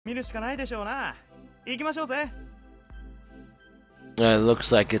見るしかないでしょうな。行きましょうぜ。It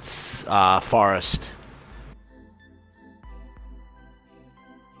looks like it's forest.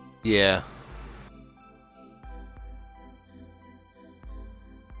 Yeah.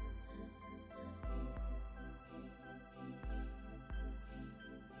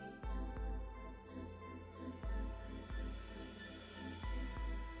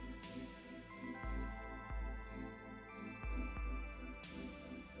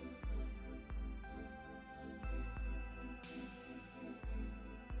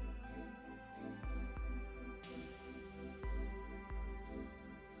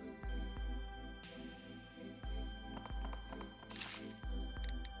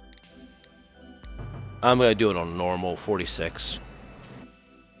 I'm gonna do it on normal 46.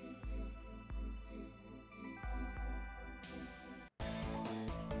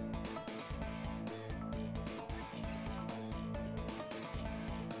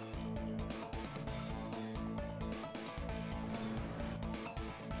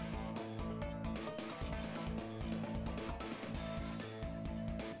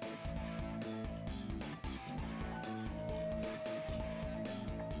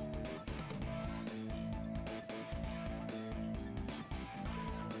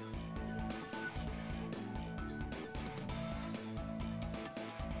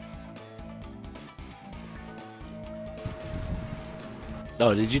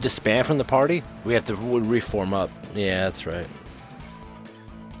 Oh, did you disband from the party? We have to reform up. Yeah, that's right.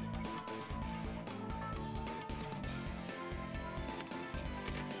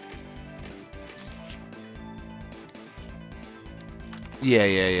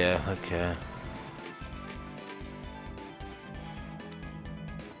 Yeah. Okay.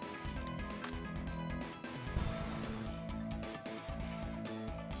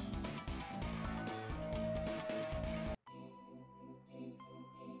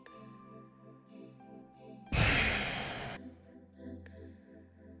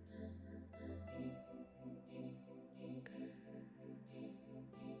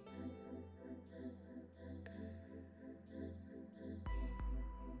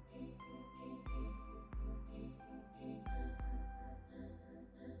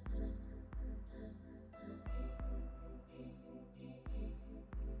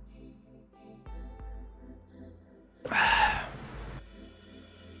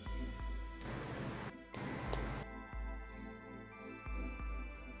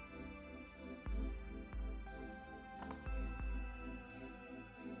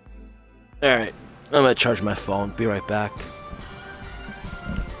 Alright, I'm gonna charge my phone. Be right back.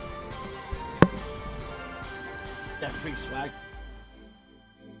 That free swag.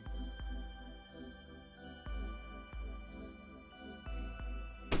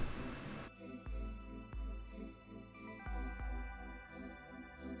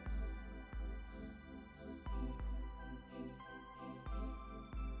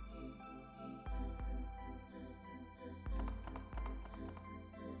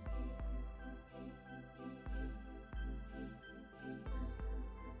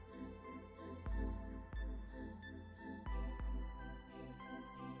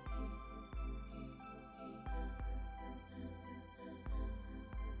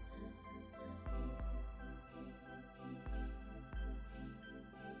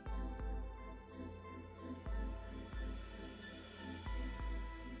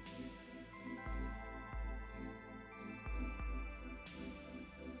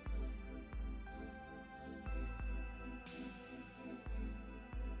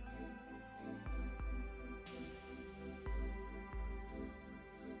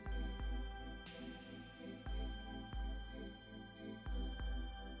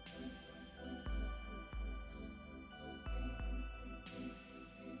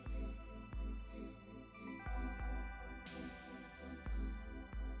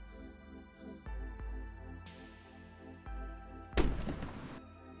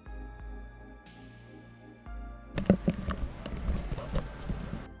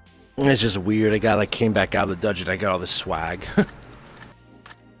 It's just weird. Came back out of the dungeon. I got all this swag.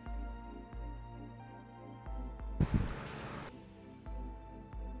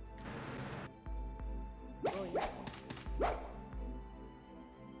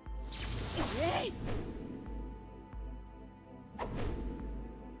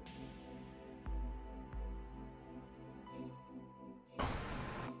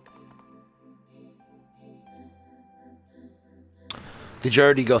 Did you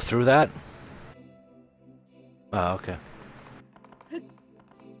already go through that? Oh, okay.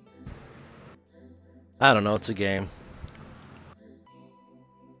 I don't know, it's a game.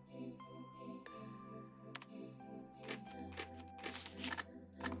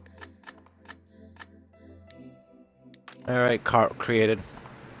 Alright, cart created.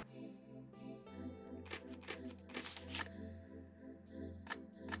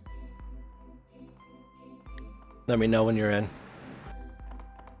 Let me know when you're in.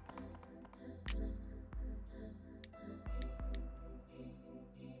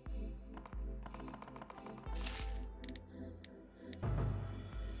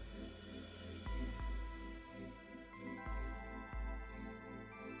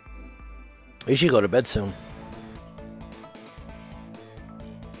 You should go to bed soon.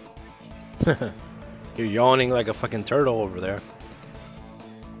 You're yawning like a fucking turtle over there.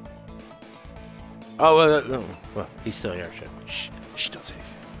 Oh, well, he's still here. Shh, shh, don't say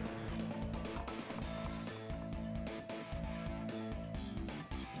anything.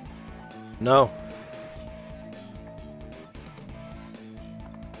 No.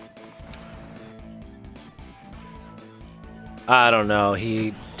 I don't know.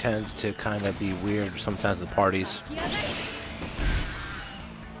 He tends to kind of be weird sometimes at parties.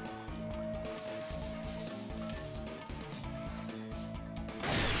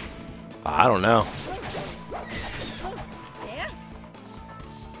 I don't know.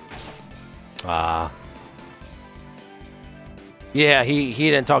 Yeah, he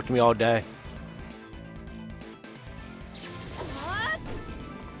didn't talk to me all day.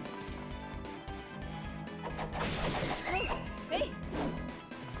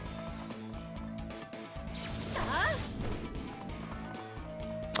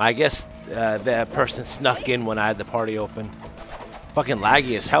 I guess that person snuck in when I had the party open. Fucking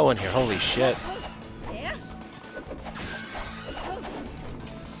laggy as hell in here, holy shit.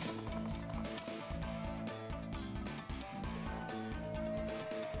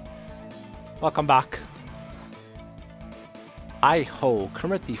 Welcome back. Hi-ho,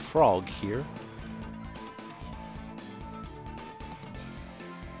 Kermit the Frog here.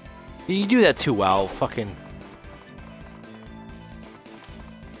 You do that too well, fucking.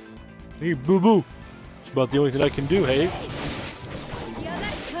 Hey, boo-boo. It's about the only thing I can do, hey?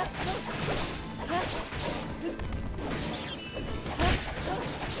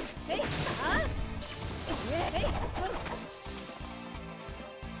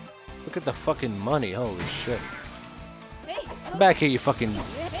 Look at the fucking money, holy shit. Come back here, you fucking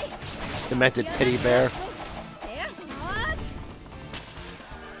demented teddy bear.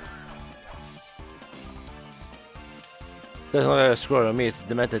 Doesn't look like a squirrel to me, it's a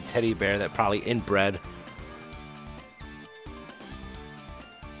demented teddy bear that probably inbred.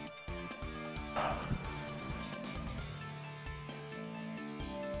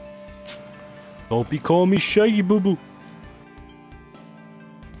 Don't be calling me Shaggy Boo Boo.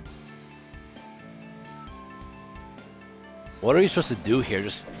 What are you supposed to do here?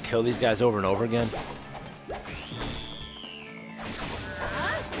 Just kill these guys over and over again?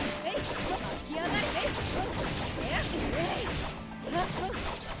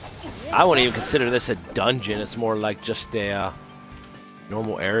 I wouldn't even consider this a dungeon. It's more like just a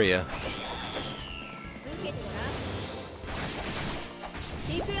normal area.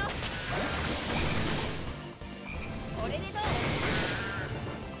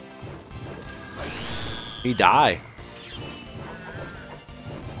 He die.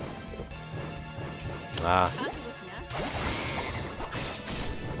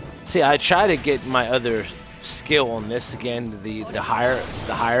 See, I try to get my other skill on this again, the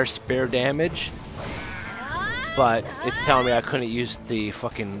higher spear damage, but it's telling me I couldn't use the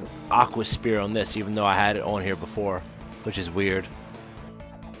fucking aqua spear on this, even though I had it on here before, which is weird.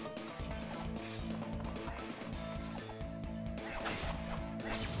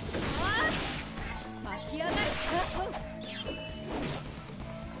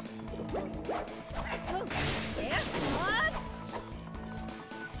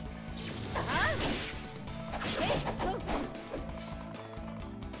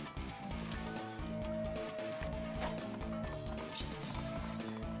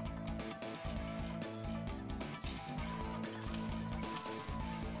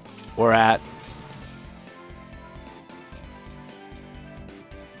 We're at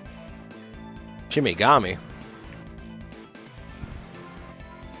Shimigami.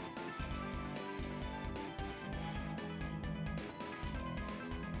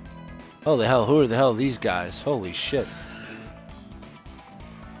 Oh the hell, who are the hell these guys? Holy shit.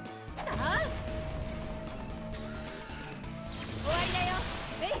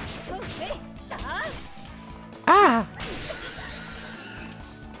 Ah!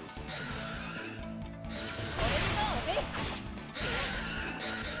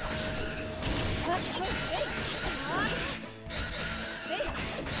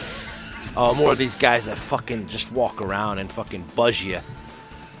 Oh, more of these guys that fucking just walk around and fucking buzz you.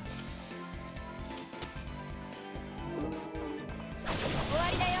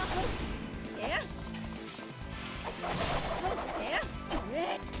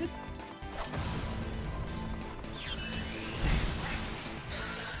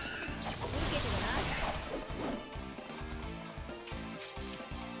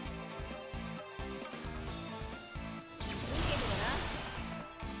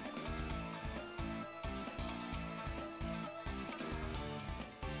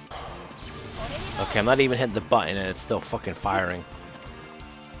 Okay, I'm not even hitting the button and it's still fucking firing.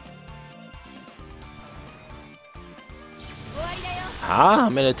 Huh?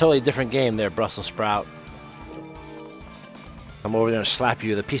 I'm in a totally different game there, Brussels sprout. I'm over there and slap you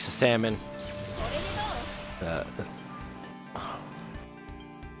with a piece of salmon.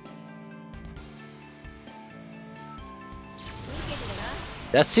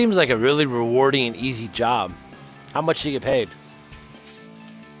 That seems like a really rewarding and easy job. How much do you get paid?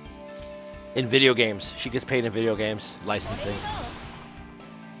 In video games. She gets paid in video games. Licensing.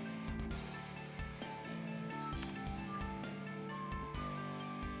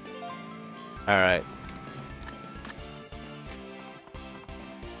 Alright.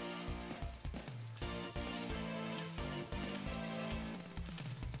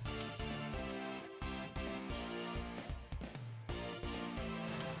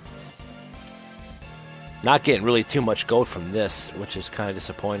 Not getting really too much gold from this, which is kind of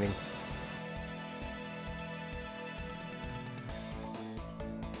disappointing.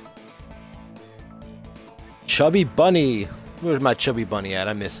 Chubby Bunny. Where's my Chubby Bunny at?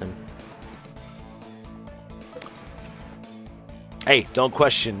 I miss him. Hey, don't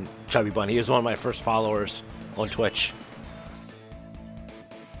question Chubby Bunny. He was one of my first followers on Twitch.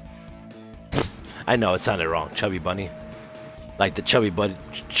 I know, it sounded wrong. Chubby Bunny. Like the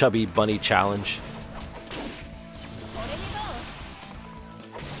Chubby Bunny challenge.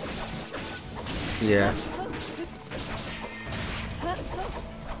 Yeah.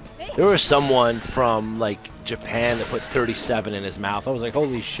 There was someone from, like, Japan that put 37 in his mouth. I was like,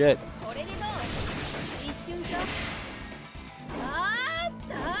 holy shit.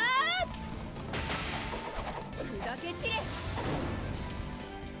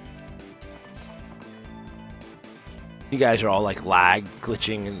 You guys are all, like, lag,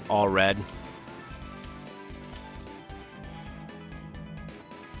 glitching, and all red.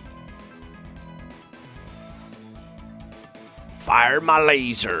 Fire my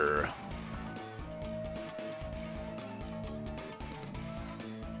laser.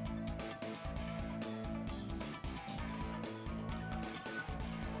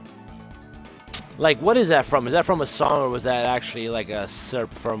 Like, what is that from? Is that from a song, or was that actually like a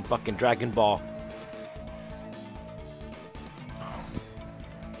SERP from fucking Dragon Ball?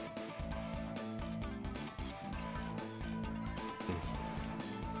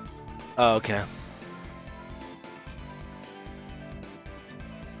 Oh, okay.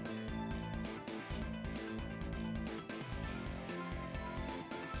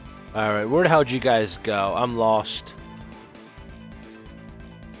 Alright, where the hell did you guys go? I'm lost.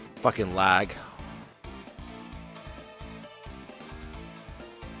 Fucking lag.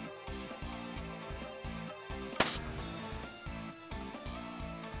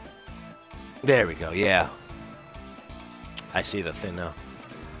 There we go, yeah. I see the thing now.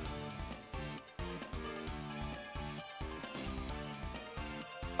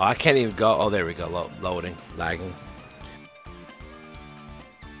 Oh, I can't even go. Oh, there we go. Loading. Lagging.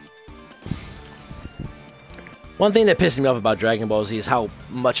 One thing that pissed me off about Dragon Ball Z is how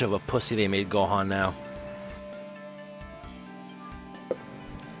much of a pussy they made Gohan now.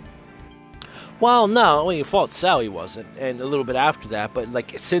 Well, no, when you fought Cell, he wasn't, and a little bit after that, but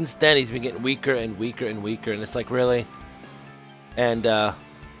like since then he's been getting weaker and weaker and weaker, and it's like, really? And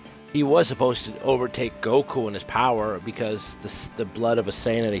he was supposed to overtake Goku in his power because the blood of a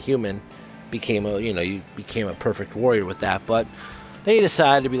Saiyan and a human became a, you became a perfect warrior with that, but they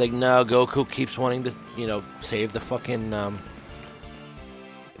decided to be like, no, Goku keeps wanting to, save the fucking,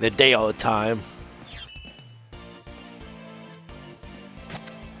 the day all the time.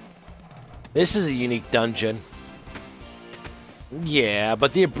 This is a unique dungeon. Yeah,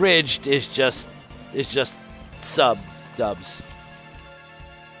 but the abridged is just dubs.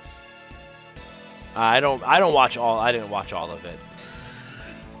 I didn't watch all of it.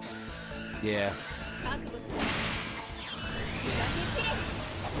 Yeah.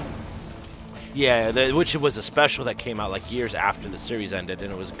 Yeah, which was a special that came out like years after the series ended,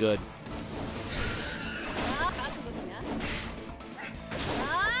 and it was good.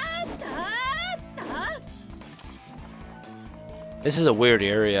 This is a weird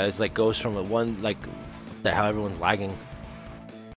area. It's like goes from one, like, what the hell, everyone's lagging.